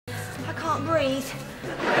I can't breathe.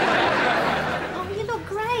 Oh, you look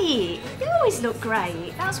great. You always look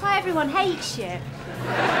great. That's why everyone hates you.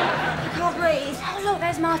 I can't breathe. Oh, look,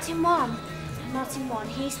 there's Martin One. Martin One,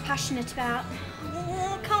 he's passionate about...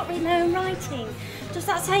 I can't read my own writing. Does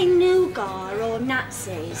that say nougat or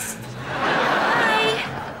Nazis? Hey!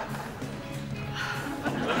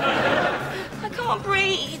 I can't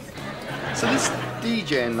breathe. So this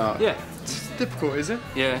DJing now, Yeah. it's difficult, is it?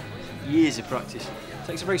 Yeah, years of practice.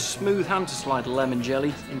 Takes a very smooth hand to slide lemon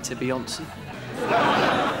jelly into Beyonce.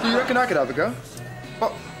 Do you reckon I could have a go?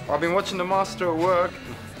 Well, I've been watching the master at work.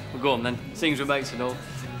 Well, go on then. Seems we're mates and all.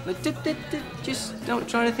 But just don't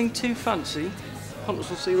try anything too fancy. Hunters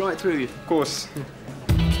will see right through you. Of course.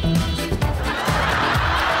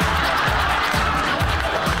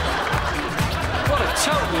 What a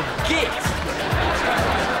total git!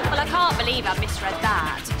 Well, I can't believe I misread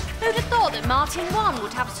that. Who'd have thought that Martin One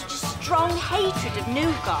would have such a strong hatred of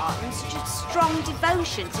nougat and such a strong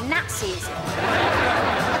devotion to Nazism?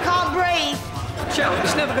 I can't breathe. Chel,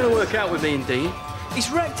 it's never going to work out with me and Dean.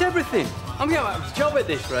 He's wrecked everything. I'm going out of a job at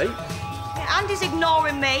this rate. And he's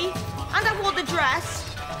ignoring me. And I wore the dress.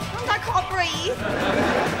 And I can't breathe.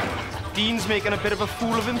 Dean's making a bit of a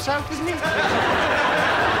fool of himself, isn't he?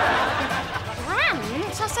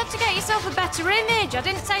 Grant, I said to get yourself a better image. I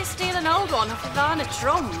didn't say steal an old one off Ivana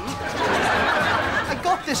Trump. I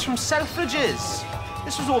got this from Selfridges.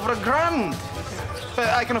 This was over £1,000. But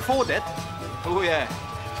I can afford it. Oh, yeah.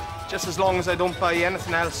 Just as long as I don't buy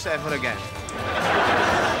anything else ever again.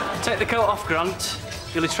 Take the coat off, Grant.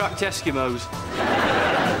 You'll attract Eskimos.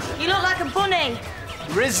 You look like a bunny.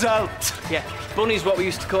 Result. Yeah, Bunny's what we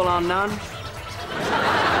used to call our nan.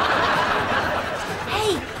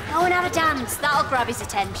 Hey, go and have a dance. That'll grab his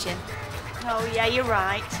attention. Oh, yeah, you're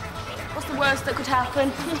right. What's the worst that could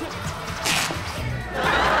happen?